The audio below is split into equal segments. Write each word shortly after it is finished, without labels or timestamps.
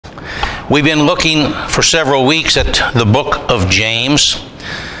We've been looking for several weeks at the book of James,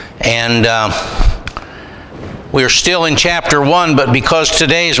 and we're still in chapter 1, but because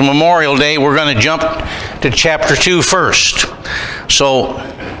today is Memorial Day, we're going to jump to chapter 2 first. So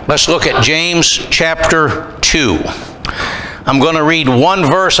let's look at James chapter 2. I'm going to read one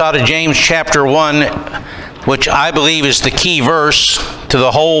verse out of James chapter 1, which I believe is the key verse to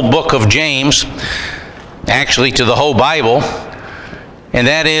the whole book of James, actually to the whole Bible, and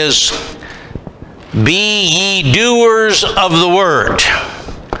that is, "Be ye doers of the word,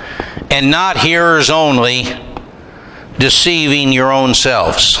 and not hearers only, deceiving your own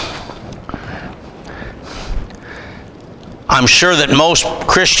selves." I'm sure that most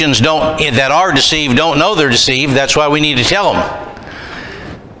Christians that are deceived don't know they're deceived. That's why we need to tell them.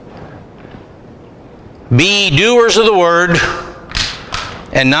 Be ye doers of the word,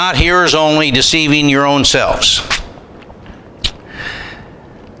 and not hearers only, deceiving your own selves.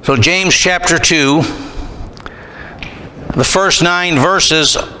 So James chapter 2, the first 9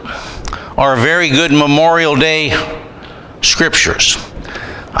 verses are very good Memorial Day scriptures.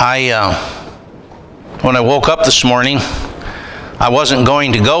 When I woke up this morning, I wasn't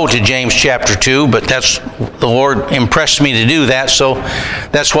going to go to James chapter 2, but the Lord impressed me to do that, so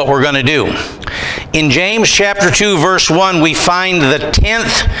that's what we're going to do. In James chapter 2, verse 1, we find the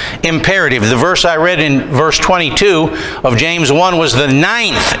 10th imperative. The verse I read in verse 22 of James 1 was the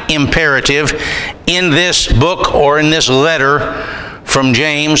 9th imperative in this book, or in this letter from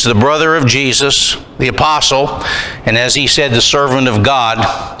James, the brother of Jesus, the apostle, and as he said, the servant of God.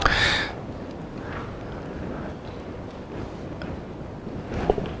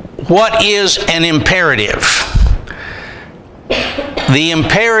 What is an imperative? The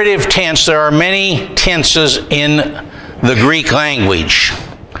imperative tense, there are many tenses in the Greek language.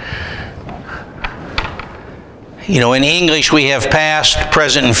 You know, in English we have past,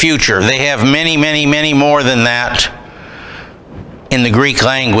 present, and future. They have many, many, many more than that in the Greek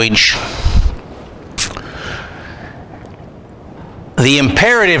language. The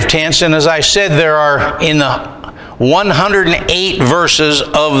imperative tense, and as I said, there are in the 108 verses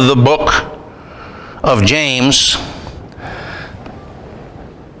of the book of James.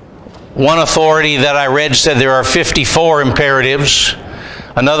 One authority that I read said there are 54 imperatives.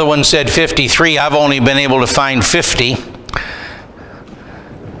 Another one said 53. I've only been able to find 50.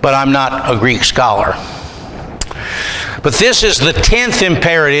 But I'm not a Greek scholar. But this is the 10th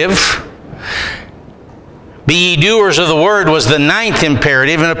imperative. Be ye doers of the word was the 9th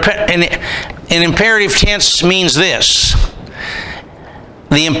imperative. An imperative tense means this.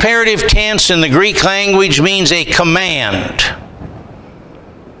 The imperative tense in the Greek language means a command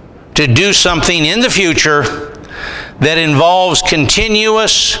to do something in the future that involves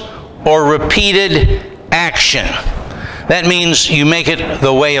continuous or repeated action. That means you make it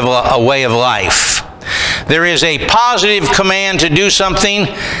a way of life. There is a positive command to do something,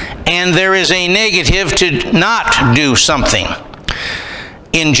 and there is a negative to not do something.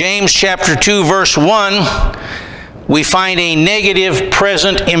 In James chapter 2, verse 1, we find a negative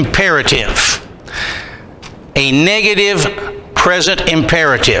present imperative. A negative present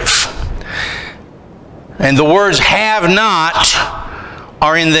imperative. And the words have not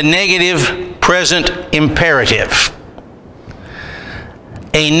are in the negative present imperative.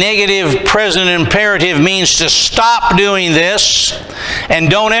 A negative present imperative means to stop doing this and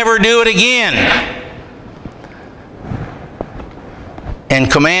don't ever do it again. And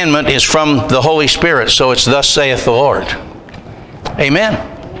commandment is from the Holy Spirit, so it's thus saith the Lord. Amen.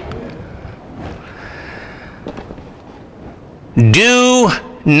 Do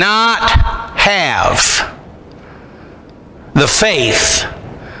not have the faith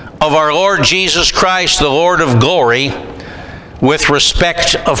of our Lord Jesus Christ, the Lord of glory, with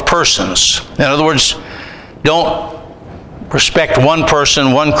respect of persons. In other words, don't respect one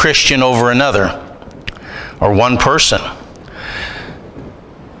person, one Christian over another, or one person.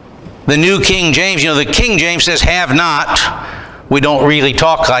 The New King James, the King James says have not. We don't really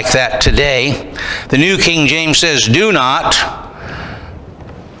talk like that today. The New King James says do not.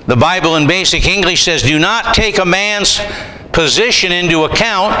 The Bible in Basic English says do not take a man's position into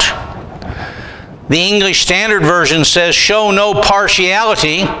account. The English Standard Version says show no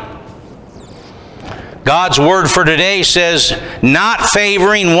partiality. God's Word for today says not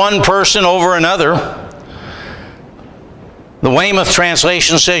favoring one person over another. The Weymouth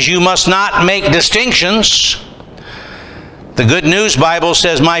translation says you must not make distinctions. The Good News Bible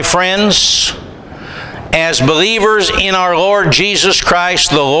says, my friends, as believers in our Lord Jesus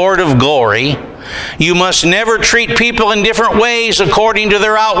Christ, the Lord of glory, you must never treat people in different ways according to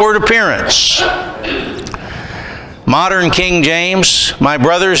their outward appearance. Modern King James, my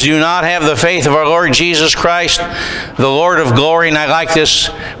brothers, do not have the faith of our Lord Jesus Christ, the Lord of glory. And I like this,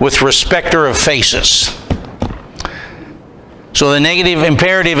 with respecter of faces. So the negative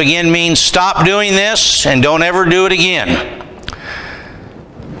imperative again means stop doing this and don't ever do it again.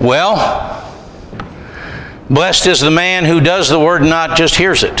 Well, blessed is the man who does the word, not just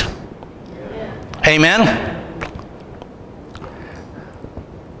hears it. Amen?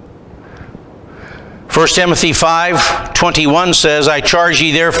 1 Timothy 5:21 says, I charge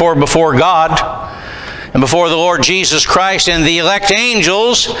ye therefore before God and before the Lord Jesus Christ and the elect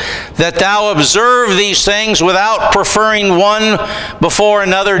angels, that thou observe these things without preferring one before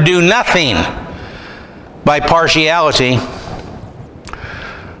another. Do nothing by partiality.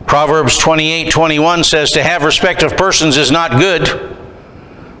 Proverbs 28:21 says, to have respect of persons is not good.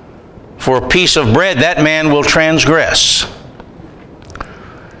 For a piece of bread that man will transgress.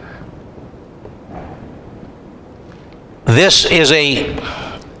 This is a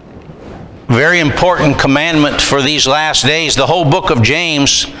very important commandment for these last days. The whole book of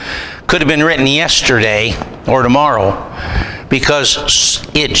James could have been written yesterday or tomorrow, because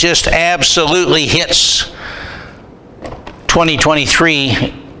it just absolutely hits 2023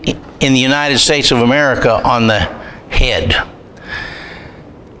 in the United States of America on the head.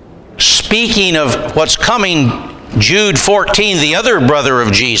 Speaking of what's coming, Jude 14, the other brother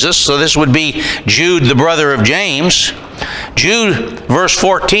of Jesus, so this would be Jude, the brother of James. Jude, verse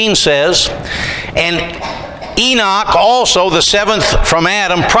 14 says, and Enoch also, the seventh from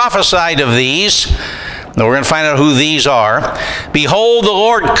Adam, prophesied of these. Now we're going to find out who these are. Behold, the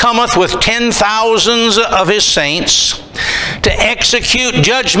Lord cometh with 10,000s of his saints to execute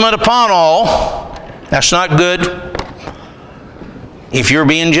judgment upon all. That's not good if you're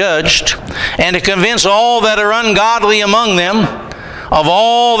being judged. And to convince all that are ungodly among them of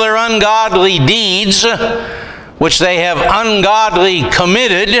all their ungodly deeds, which they have ungodly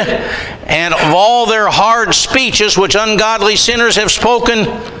committed, and of all their hard speeches, which ungodly sinners have spoken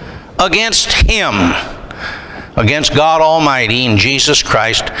against him, against God Almighty and Jesus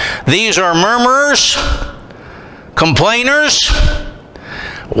Christ. These are murmurers, complainers,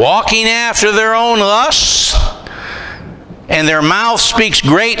 walking after their own lusts, and their mouth speaks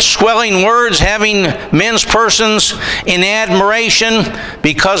great swelling words, having men's persons in admiration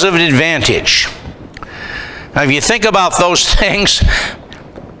because of advantage. Now, if you think about those things,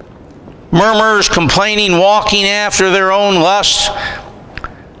 murmurers, complaining, walking after their own lusts,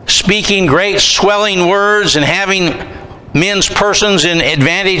 speaking great swelling words, and having men's persons in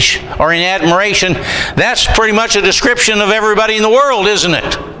advantage or in admiration, that's pretty much a description of everybody in the world, isn't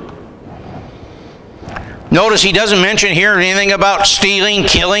it? Notice he doesn't mention here anything about stealing,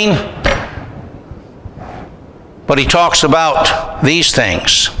 killing, but he talks about these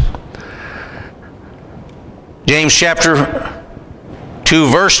things. James chapter 2,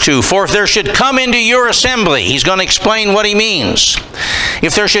 verse 2, for if there should come into your assembly, he's going to explain what he means.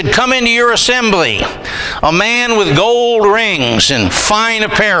 If there should come into your assembly a man with gold rings and fine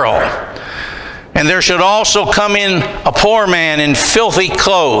apparel, and there should also come in a poor man in filthy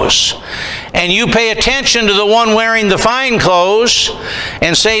clothes, and you pay attention to the one wearing the fine clothes,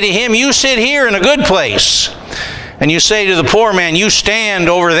 and say to him, you sit here in a good place, and you say to the poor man, you stand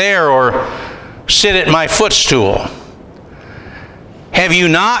over there, or sit at my footstool. Have you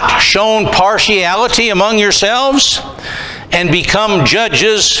not shown partiality among yourselves and become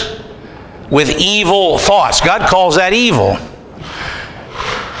judges with evil thoughts? God calls that evil.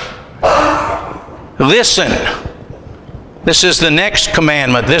 Listen. This is the next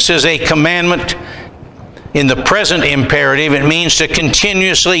commandment. This is a commandment in the present imperative. It means to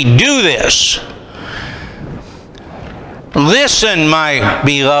continuously do this. Listen, my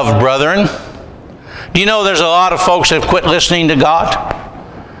beloved brethren. Do you know there's a lot of folks that have quit listening to God?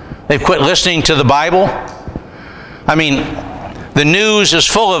 They've quit listening to the Bible. I mean, the news is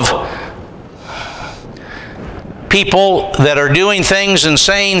full of people that are doing things and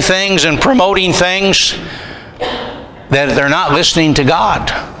saying things and promoting things that they're not listening to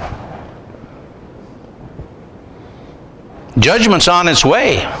God. Judgment's on its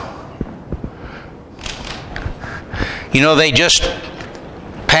way. You know, they just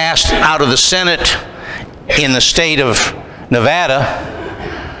passed out of the Senate in the state of Nevada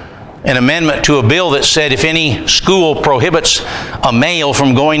an amendment to a bill that said if any school prohibits a male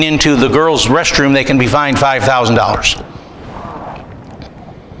from going into the girls' restroom, they can be fined $5,000.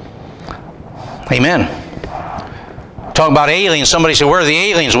 Amen. Talk about aliens. Somebody said, where are the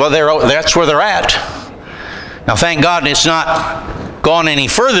aliens? Well, that's where they're at. Now, thank God it's not gone any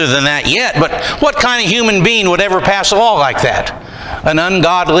further than that yet, but what kind of human being would ever pass a law like that? An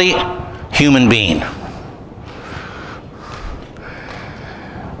ungodly human being.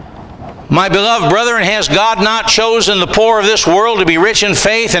 My beloved brethren, has God not chosen the poor of this world to be rich in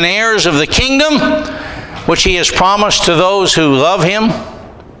faith and heirs of the kingdom, which he has promised to those who love him?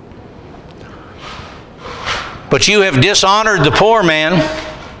 But you have dishonored the poor man.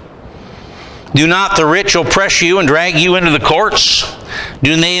 Do not the rich oppress you and drag you into the courts?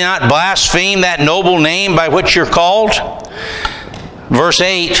 Do they not blaspheme that noble name by which you're called? Verse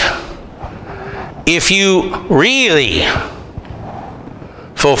 8, if you really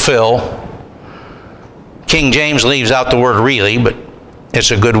fulfill, King James leaves out the word really, but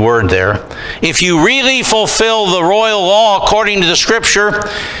it's a good word there. If you really fulfill the royal law according to the Scripture,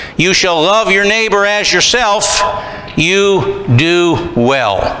 you shall love your neighbor as yourself, you do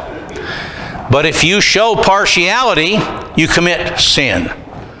well. But if you show partiality, you commit sin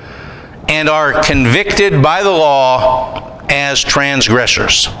and are convicted by the law as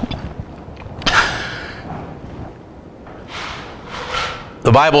transgressors.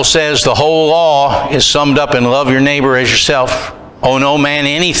 The Bible says the whole law is summed up in love your neighbor as yourself. Owe no man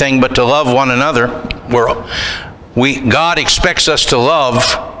anything but to love one another. God expects us to love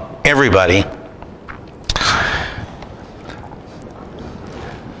everybody.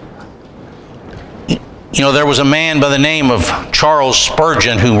 You know, there was a man by the name of Charles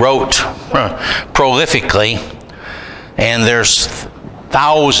Spurgeon who wrote prolifically, and there's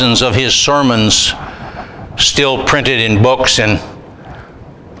thousands of his sermons still printed in books and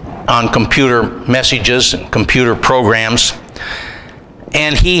on computer messages and computer programs.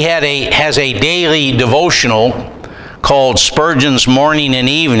 And he has a daily devotional called Spurgeon's Morning and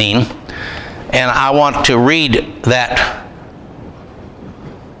Evening, and I want to read that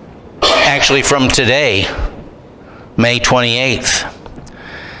actually from today, May 28th.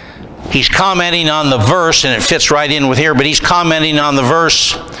 He's commenting on the verse, and it fits right in with here, but he's commenting on the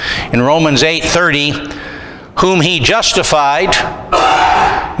verse in Romans 8:30, whom he justified.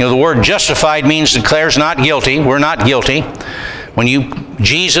 You know, the word justified means declares not guilty. We're not guilty. When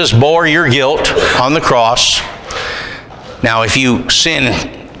Jesus bore your guilt on the cross. Now, if you sin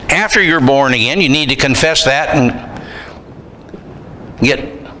after you're born again, you need to confess that and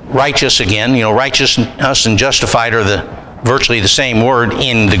get righteous again. You know, righteousness and justified are virtually the same word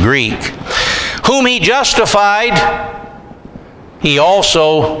in the Greek. Whom he justified, he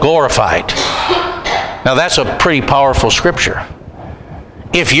also glorified. Now, that's a pretty powerful scripture.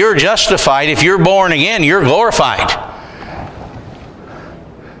 If you're justified, if you're born again, you're glorified.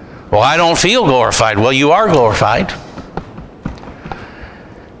 Well, I don't feel glorified. Well, you are glorified.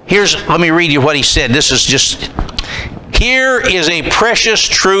 Let me read you what he said. Here is a precious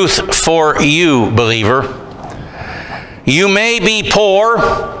truth for you, believer. You may be poor,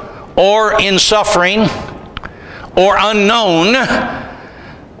 or in suffering, or unknown,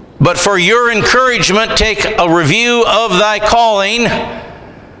 but for your encouragement, take a review of thy calling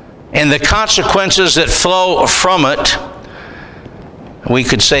and the consequences that flow from it. We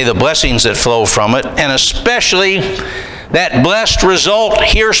could say the blessings that flow from it, and especially that blessed result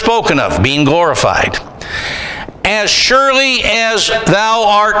here spoken of, being glorified. As surely as thou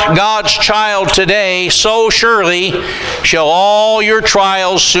art God's child today, so surely shall all your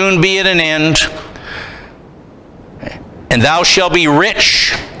trials soon be at an end, and thou shalt be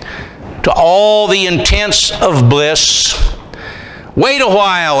rich to all the intents of bliss. Wait a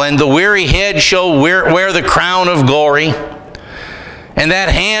while, and the weary head shall wear the crown of glory, and that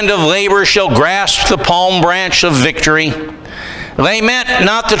hand of labor shall grasp the palm branch of victory. Lament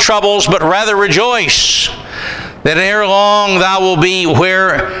not the troubles, but rather rejoice, that ere long thou wilt be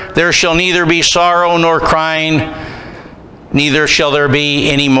where there shall neither be sorrow nor crying, neither shall there be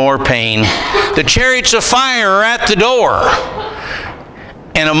any more pain. The chariots of fire are at the door,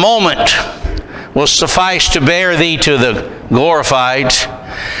 and a moment will suffice to bear thee to the glorified.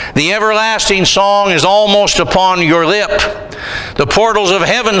 The everlasting song is almost upon your lip. The portals of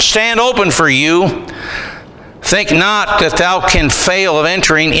heaven stand open for you. Think not that thou can fail of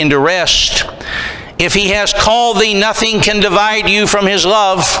entering into rest. If he has called thee, nothing can divide you from his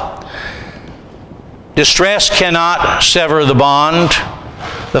love. Distress cannot sever the bond.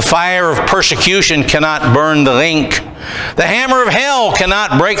 The fire of persecution cannot burn the link. The hammer of hell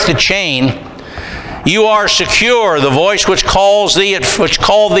cannot break the chain. You are secure. The voice which called thee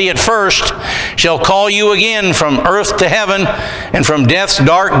at first shall call you again from earth to heaven, and from death's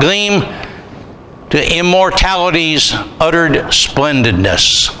dark gleam to immortality's uttered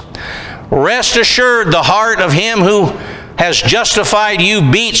splendidness. Rest assured, the heart of him who has justified you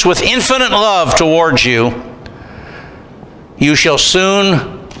beats with infinite love towards you. You shall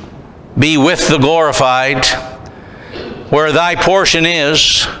soon be with the glorified, where thy portion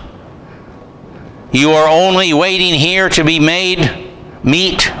is. You are only waiting here to be made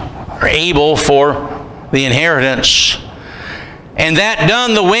meet or able for the inheritance. And that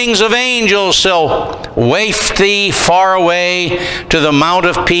done, the wings of angels shall waft thee far away to the mount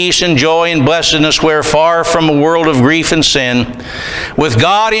of peace and joy and blessedness, where far from a world of grief and sin, with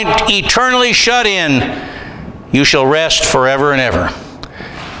God eternally shut in, you shall rest forever and ever.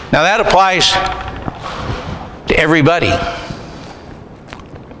 Now that applies to everybody.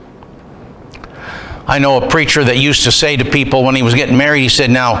 I know a preacher that used to say to people when he was getting married, he said,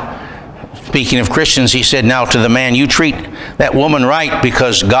 now, speaking of Christians, he said, now to the man, you treat that woman right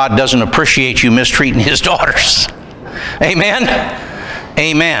because God doesn't appreciate you mistreating his daughters. Amen?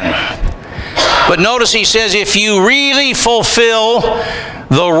 Amen. But notice he says, if you really fulfill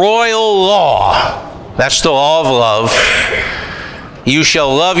the royal law, that's the law of love, you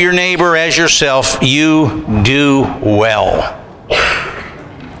shall love your neighbor as yourself, you do well.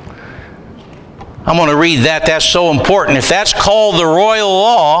 I'm going to read that. That's so important. If that's called the royal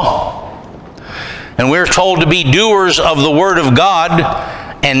law, and we're told to be doers of the Word of God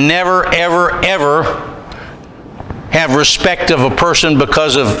and never, ever, ever have respect of a person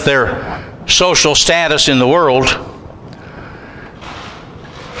because of their social status in the world,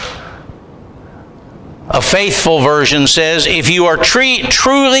 a faithful version says, if you are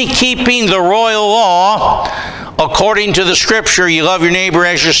truly keeping the royal law according to the Scripture, you love your neighbor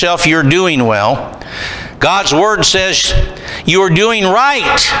as yourself, you're doing well. God's Word says you are doing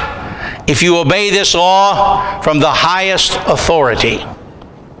right if you obey this law from the highest authority.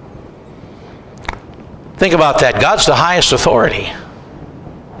 Think about that. God's the highest authority.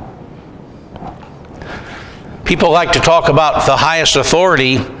 People like to talk about the highest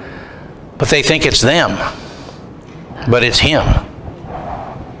authority, but they think it's them. But it's Him.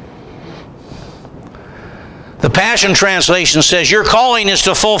 The Passion Translation says, your calling is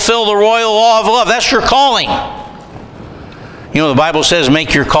to fulfill the royal law of love. That's your calling. You know, the Bible says,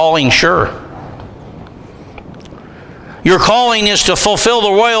 make your calling sure. Your calling is to fulfill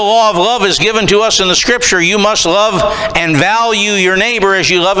the royal law of love as given to us in the Scripture. You must love and value your neighbor as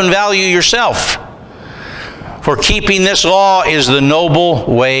you love and value yourself. For keeping this law is the noble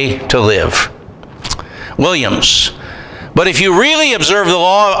way to live. Williams. But if you really observe the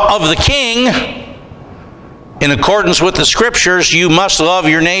law of the king, in accordance with the Scriptures, you must love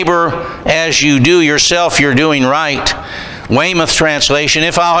your neighbor as you do yourself. You're doing right. Weymouth translation,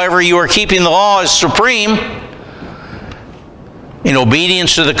 if, however, you are keeping the law as supreme, in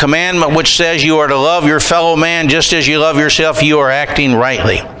obedience to the commandment which says you are to love your fellow man just as you love yourself, you are acting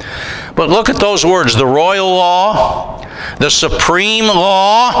rightly. But look at those words, the royal law, the supreme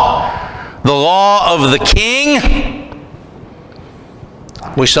law, the law of the king.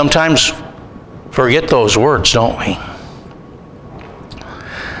 We sometimes forget those words, don't we?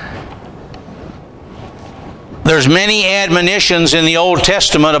 There's many admonitions in the Old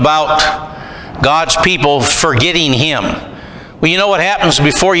Testament about God's people forgetting Him. Well, you know what happens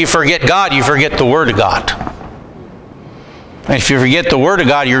before you forget God? You forget the Word of God. And if you forget the Word of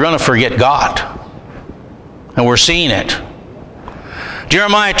God, you're going to forget God. And we're seeing it.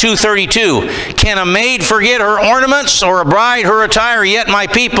 Jeremiah 2:32, can a maid forget her ornaments or a bride her attire? Yet my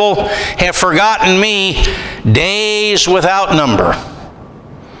people have forgotten me days without number.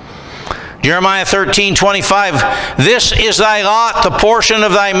 Jeremiah 13:25, this is thy lot, the portion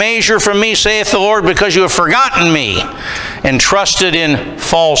of thy measure from me, saith the Lord, because you have forgotten me and trusted in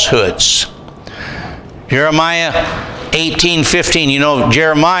falsehoods. Jeremiah 18:15, you know,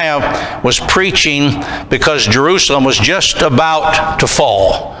 Jeremiah was preaching because Jerusalem was just about to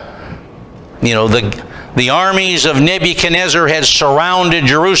fall. You know, the armies of Nebuchadnezzar had surrounded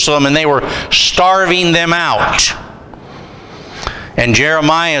Jerusalem and they were starving them out. And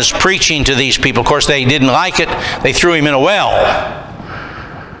Jeremiah is preaching to these people. Of course, they didn't like it. They threw him in a well.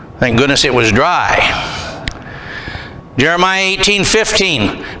 Thank goodness it was dry. Jeremiah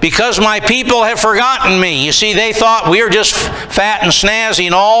 18:15, because my people have forgotten me. You see, they thought we were just fat and snazzy,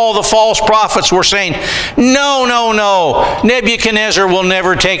 and all the false prophets were saying, no, no, no, Nebuchadnezzar will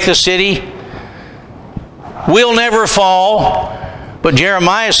never take the city. We'll never fall. But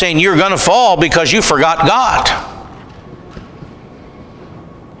Jeremiah is saying, you're going to fall because you forgot God.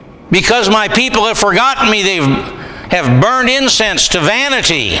 Because my people have forgotten me, they have burned incense to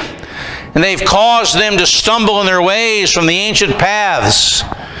vanity. And they've caused them to stumble in their ways from the ancient paths,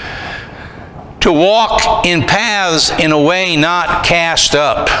 to walk in paths in a way not cast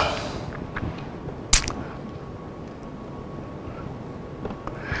up.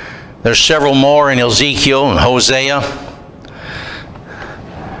 There's several more in Ezekiel and Hosea.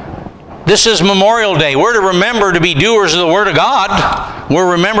 This is Memorial Day. We're to remember to be doers of the Word of God. We're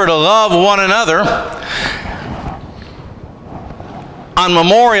to remember to love one another. On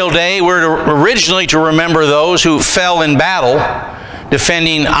Memorial Day, we're originally to remember those who fell in battle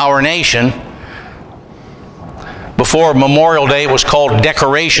defending our nation. Before Memorial Day, it was called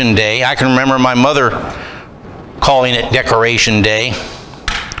Decoration Day. I can remember my mother calling it Decoration Day.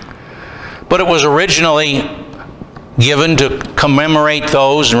 But it was originally given to commemorate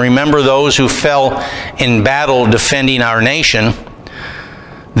those and remember those who fell in battle defending our nation.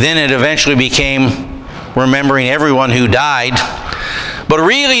 Then it eventually became remembering everyone who died. But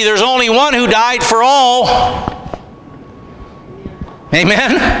really, there's only one who died for all.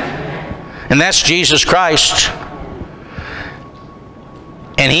 Amen? And that's Jesus Christ.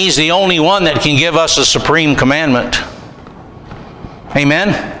 And He's the only one that can give us a supreme commandment. Amen?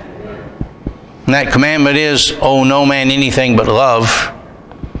 And that commandment is, owe no man anything but love.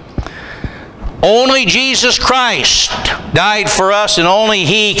 Only Jesus Christ died for us, and only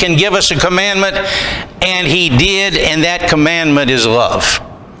He can give us a commandment, and He did, and that commandment is love.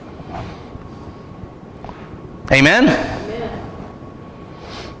 Amen?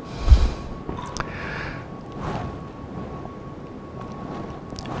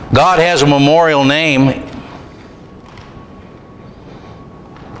 God has a memorial name.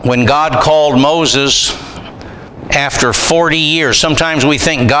 When God called Moses after 40 years, sometimes we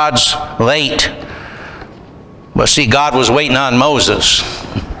think God's late. But see, God was waiting on Moses.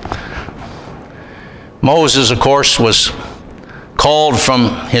 Moses, of course, was called from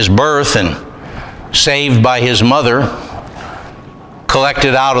his birth and saved by his mother,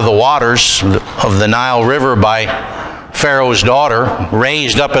 collected out of the waters of the Nile River by Pharaoh's daughter,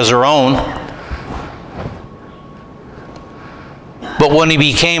 raised up as her own. But when he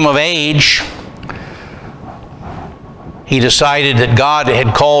became of age, he decided that God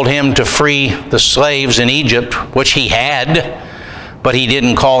had called him to free the slaves in Egypt, which he had, but He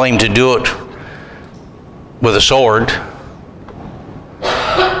didn't call him to do it with a sword.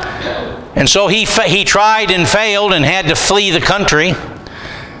 And so he tried and failed and had to flee the country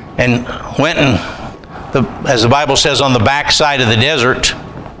and went and, as the Bible says, on the backside of the desert,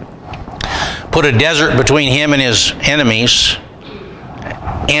 put a desert between him and his enemies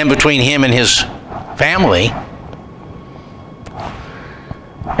and between him and his family.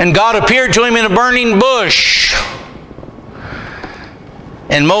 And God appeared to him in a burning bush.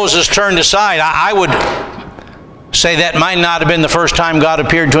 And Moses turned aside. I would say that might not have been the first time God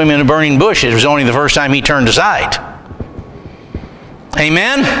appeared to him in a burning bush. It was only the first time he turned aside.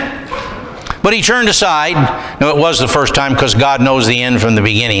 Amen? But he turned aside. No, it was the first time, because God knows the end from the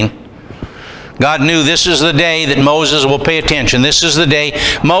beginning. God knew this is the day that Moses will pay attention. This is the day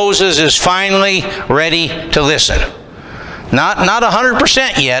Moses is finally ready to listen. Not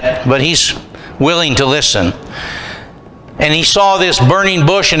 100% yet, but he's willing to listen. And he saw this burning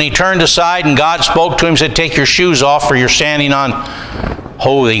bush, and he turned aside, and God spoke to him and said, "Take your shoes off, for you're standing on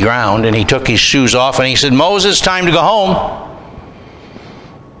holy ground." And he took his shoes off, and he said, "Moses, time to go home.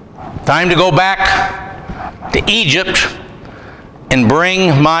 Time to go back to Egypt and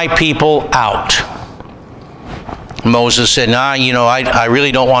bring my people out." Moses said, "Nah, I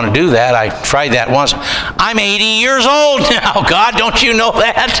really don't want to do that. I tried that once. I'm 80 years old now. God, don't you know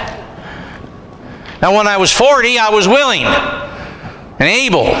that? Now, when I was 40, I was willing and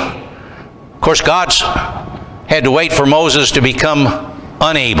able." Of course, God had to wait for Moses to become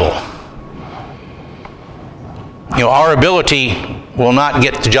unable. Our ability will not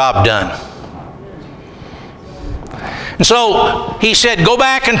get the job done. And so he said, "Go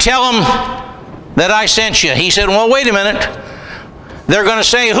back and tell them that I sent you." He said, "Well, wait a minute. They're going to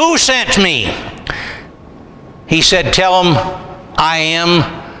say, 'Who sent me?'" He said, "Tell them, I am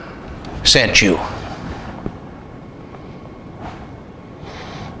sent you."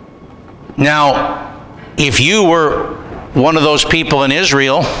 Now, if you were one of those people in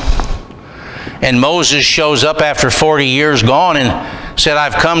Israel, and Moses shows up after 40 years gone and said,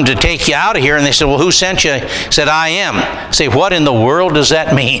 "I've come to take you out of here," and they said, "Well, who sent you?" He said, "I am." Say, what in the world does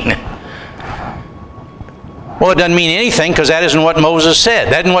that mean? Well, it doesn't mean anything, because that isn't what Moses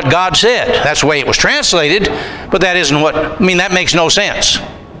said. That isn't what God said. That's the way it was translated, but that isn't that makes no sense.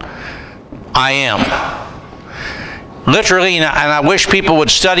 I am. Literally, and I wish people would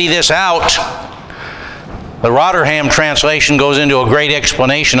study this out. The Rotherham translation goes into a great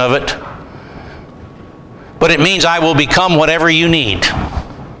explanation of it. But it means I will become whatever you need.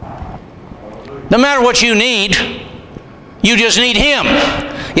 No matter what you need, you just need Him.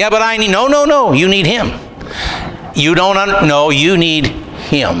 Yeah, but I need... No, you need Him. You don't... No, you need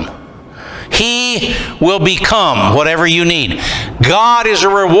Him. He will become whatever you need. God is a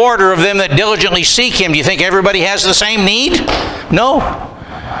rewarder of them that diligently seek Him. Do you think everybody has the same need? No.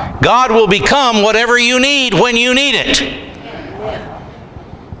 God will become whatever you need when you need it.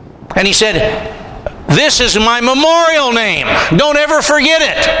 And he said, this is my memorial name. Don't ever forget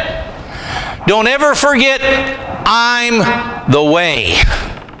it. Don't ever forget, I'm the way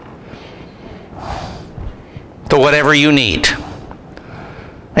to whatever you need.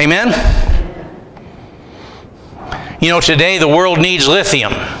 Amen? You know, today the world needs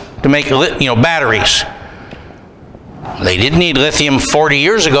lithium to make, batteries. They didn't need lithium 40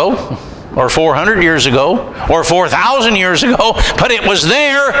 years ago, or 400 years ago, or 4,000 years ago, but it was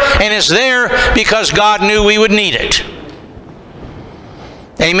there, and it's there because God knew we would need it.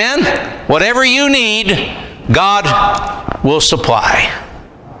 Amen? Whatever you need, God will supply.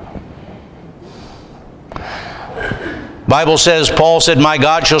 Bible says, Paul said, my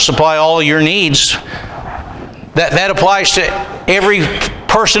God shall supply all your needs. That applies to every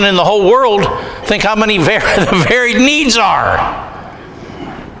person in the whole world. Think how many the varied needs are.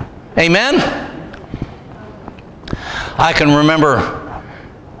 Amen? I can remember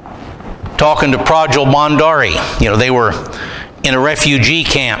talking to Prajal Bhandari. They were in a refugee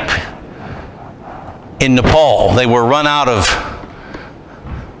camp in Nepal. They were run out of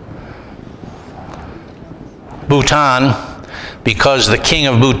Bhutan because the king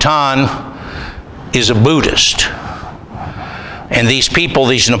of Bhutan is a Buddhist. And these people,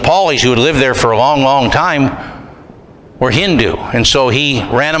 these Nepalis who had lived there for a long, long time, were Hindu. And so he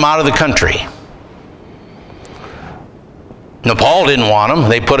ran them out of the country. Nepal didn't want them.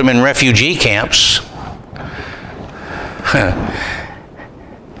 They put them in refugee camps.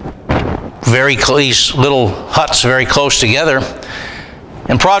 These little huts very close together.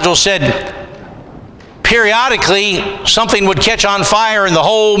 And Prajal said, periodically something would catch on fire and the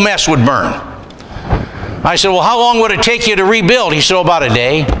whole mess would burn. I said, well, how long would it take you to rebuild? He said, about a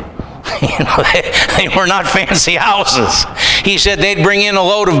day. They were not fancy houses. He said they'd bring in a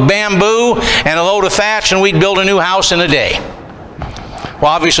load of bamboo and a load of thatch and we'd build a new house in a day. Well,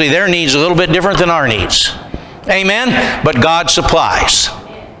 obviously their needs are a little bit different than our needs. Amen? But God supplies.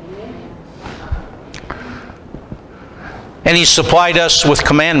 And He supplied us with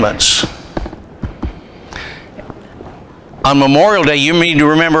commandments. On Memorial Day, you need to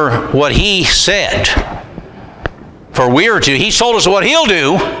remember what He said. For we are to. He told us what He'll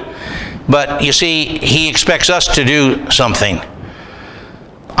do, but you see, He expects us to do something.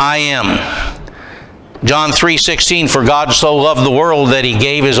 I am. John 3:16, for God so loved the world that He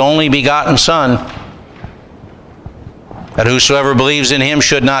gave His only begotten Son, that whosoever believes in Him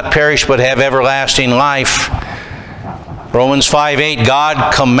should not perish but have everlasting life. Romans 5:8,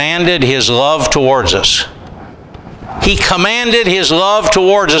 God commanded His love towards us. He commanded His love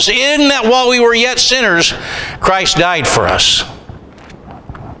towards us, in that while we were yet sinners, Christ died for us.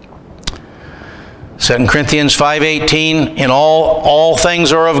 2 Corinthians 5:18, in all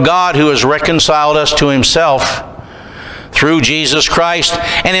things are of God, who has reconciled us to Himself through Jesus Christ,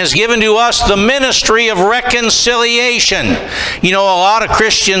 and has given to us the ministry of reconciliation. You know, a lot of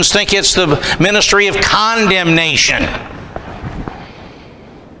Christians think it's the ministry of condemnation.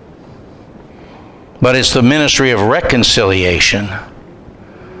 But it's the ministry of reconciliation.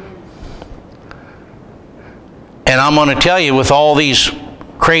 And I'm going to tell you, with all these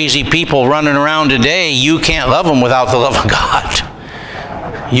crazy people running around today, you can't love them without the love of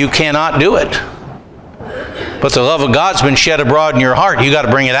God. You cannot do it. But the love of God's been shed abroad in your heart. You got to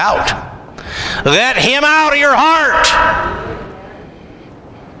bring it out. Let Him out of your heart.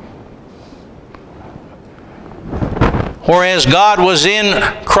 Whereas God was in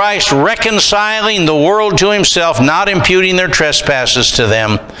Christ reconciling the world to Himself, not imputing their trespasses to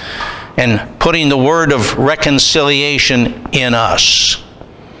them, and putting the word of reconciliation in us.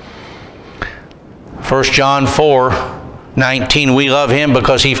 1 John 4:19, we love Him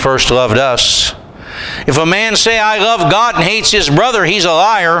because He first loved us. If a man say, I love God, and hates his brother, he's a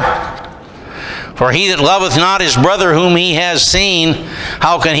liar. For he that loveth not his brother whom he has seen,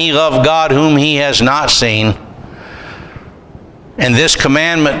 how can he love God whom he has not seen? And this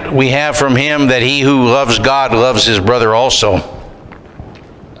commandment we have from Him, that he who loves God loves his brother also.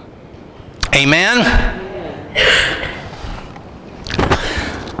 Amen?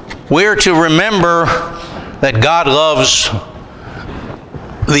 We're to remember that God loves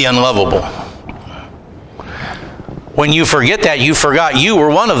the unlovable. When you forget that, you forgot you were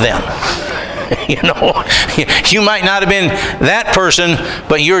one of them. You know, you might not have been that person,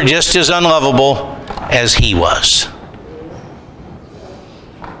 but you're just as unlovable as He was.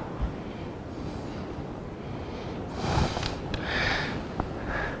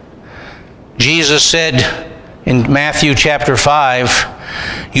 Jesus said in Matthew chapter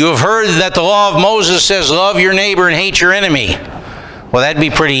 5, you have heard that the law of Moses says, love your neighbor and hate your enemy. Well, that'd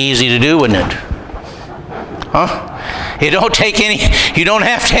be pretty easy to do, wouldn't it? Huh? You don't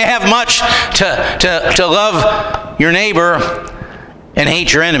have to have much to love your neighbor and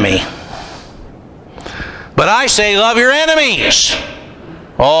hate your enemy. But I say, love your enemies.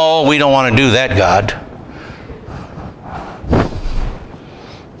 Oh, we don't want to do that, God.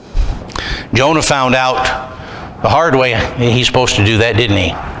 Jonah found out the hard way he's supposed to do that, didn't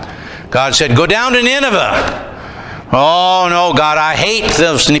he? God said, go down to Nineveh. Oh, no, God, I hate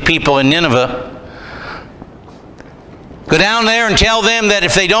those people in Nineveh. Go down there and tell them that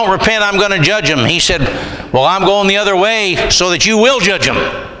if they don't repent, I'm going to judge them. He said, well, I'm going the other way so that you will judge them.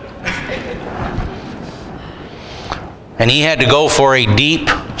 And he had to go for a deep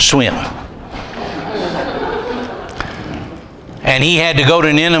swim. And he had to go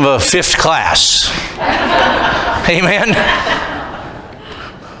to Nineveh 5th class. Amen?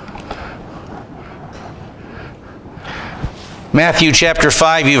 Matthew chapter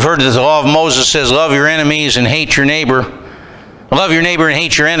 5, you've heard that the law of Moses says, love your enemies and hate your neighbor. Love your neighbor and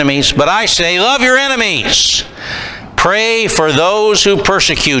hate your enemies. But I say, love your enemies. Pray for those who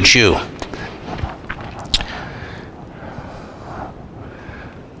persecute you.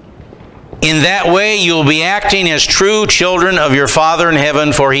 In that way you'll be acting as true children of your Father in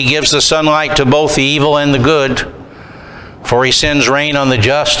heaven, for He gives the sunlight to both the evil and the good. For He sends rain on the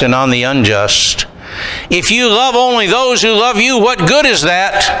just and on the unjust. If you love only those who love you, what good is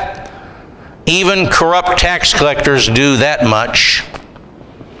that? Even corrupt tax collectors do that much.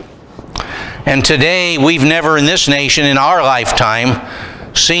 And today, we've never in this nation, in our lifetime,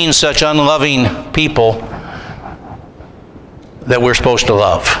 seen such unloving people that we're supposed to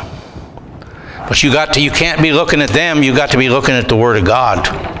love. But you can't be looking at them, you've got to be looking at the Word of God.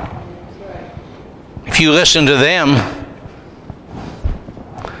 If you listen to them,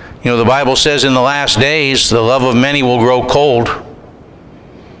 the Bible says in the last days, the love of many will grow cold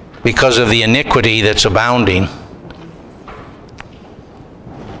because of the iniquity that's abounding.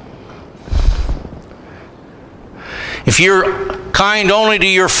 If you're kind only to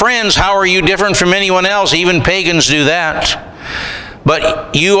your friends, how are you different from anyone else? Even pagans do that.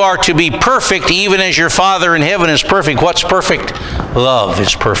 But you are to be perfect even as your Father in heaven is perfect. What's perfect? Love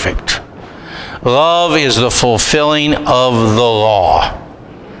is perfect. Love is the fulfilling of the law.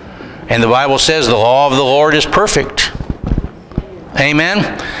 And the Bible says the law of the Lord is perfect. Amen?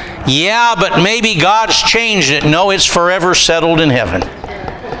 Yeah, but maybe God's changed it. No, it's forever settled in heaven.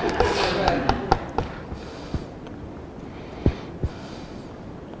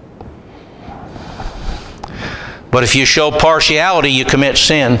 But if you show partiality, you commit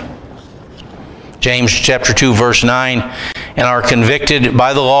sin. James chapter 2, verse 9, and are convicted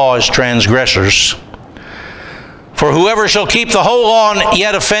by the law as transgressors. For whoever shall keep the whole law and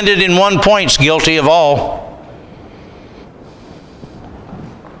yet offended in one point is guilty of all.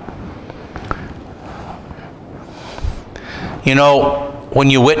 When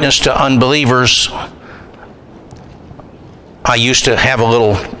you witness to unbelievers, I used to have a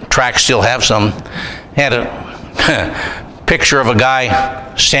little tract, still have some, had a picture of a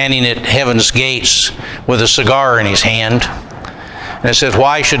guy standing at heaven's gates with a cigar in his hand. And it says,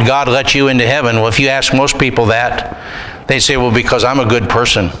 why should God let you into heaven? Well, if you ask most people that, they say, well, because I'm a good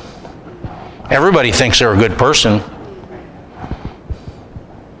person. Everybody thinks they're a good person.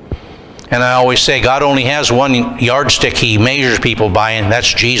 And I always say, God only has one yardstick He measures people by, and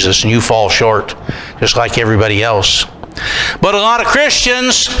that's Jesus, and you fall short, just like everybody else. But a lot of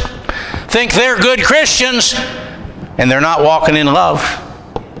Christians think they're good Christians, and they're not walking in love.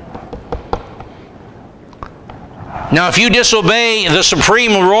 Now, if you disobey the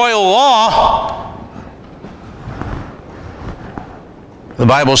supreme royal law, the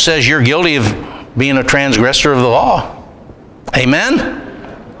Bible says you're guilty of being a transgressor of the law. Amen?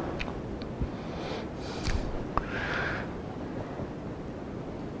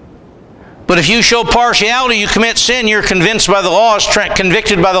 But if you show partiality, you commit sin. You're convinced by the law,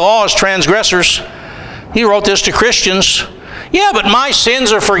 convicted by the law as transgressors. He wrote this to Christians. Yeah, but my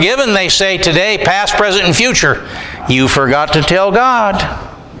sins are forgiven, they say today, past, present, and future. You forgot to tell God.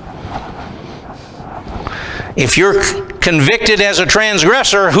 If you're convicted as a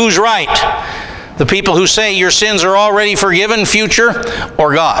transgressor, who's right? The people who say your sins are already forgiven, future,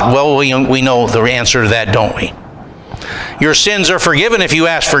 or God? Well, we know the answer to that, don't we? Your sins are forgiven if you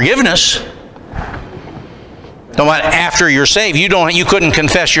ask forgiveness. No matter after you're saved, you couldn't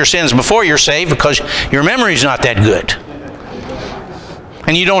confess your sins before you're saved because your memory's not that good.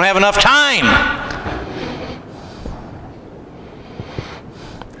 And you don't have enough time.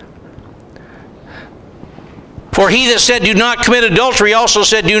 For he that said, do not commit adultery, also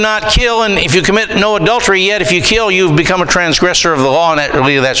said, do not kill. And if you commit no adultery, yet if you kill, you've become a transgressor of the law.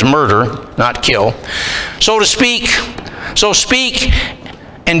 And that's murder, not kill. So to speak, So speak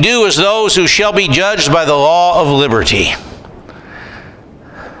and do as those who shall be judged by the law of liberty.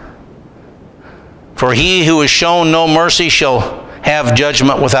 For he who has shown no mercy shall have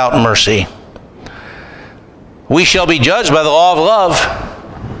judgment without mercy. We shall be judged by the law of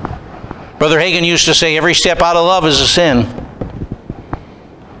love. Brother Hagin used to say, every step out of love is a sin.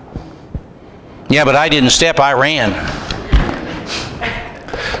 Yeah, but I didn't step, I ran.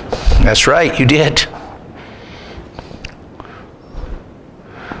 That's right, you did.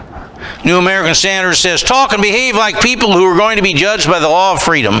 New American Standard says, talk and behave like people who are going to be judged by the law of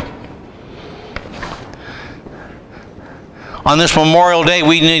freedom. On this Memorial Day,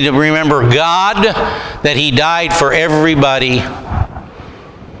 we need to remember God, that He died for everybody.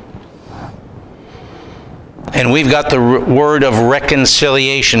 And we've got the word of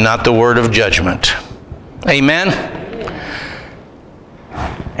reconciliation, not the word of judgment. Amen?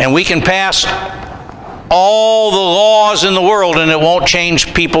 And we can pass all the laws in the world and it won't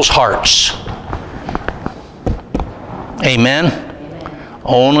change people's hearts. Amen?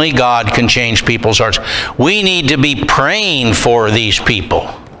 Only God can change people's hearts. We need to be praying for these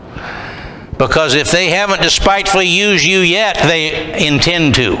people. Because if they haven't despitefully used you yet, they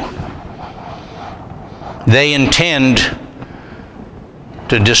intend to. They intend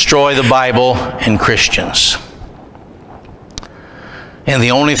to destroy the Bible and Christians. And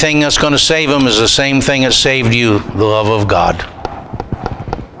the only thing that's going to save them is the same thing that saved you, the love of God.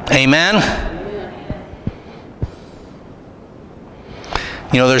 Amen?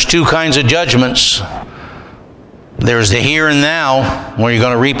 You know, there's two kinds of judgments. There's the here and now, where you're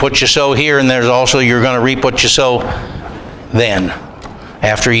going to reap what you sow here, and there's also you're going to reap what you sow then,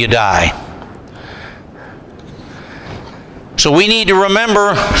 after you die. So we need to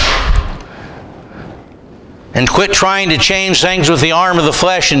remember and quit trying to change things with the arm of the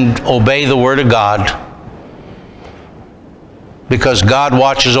flesh and obey the Word of God. Because God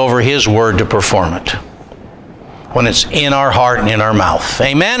watches over His Word to perform it when it's in our heart and in our mouth.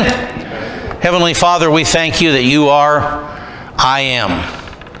 Amen? Heavenly Father, we thank you that you are I am.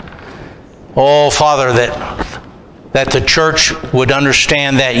 Oh, Father, that the church would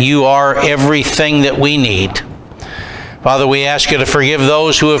understand that you are everything that we need. Father, we ask you to forgive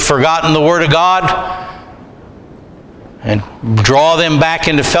those who have forgotten the Word of God and draw them back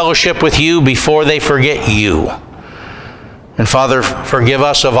into fellowship with you before they forget you. And Father, forgive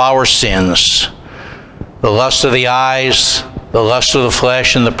us of our sins, the lust of the eyes, the lust of the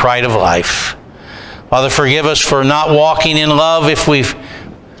flesh, and the pride of life. Father, forgive us for not walking in love if we've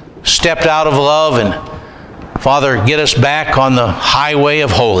stepped out of love. And Father, get us back on the highway of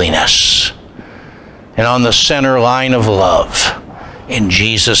holiness and on the center line of love. In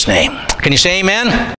Jesus' name. Can you say amen?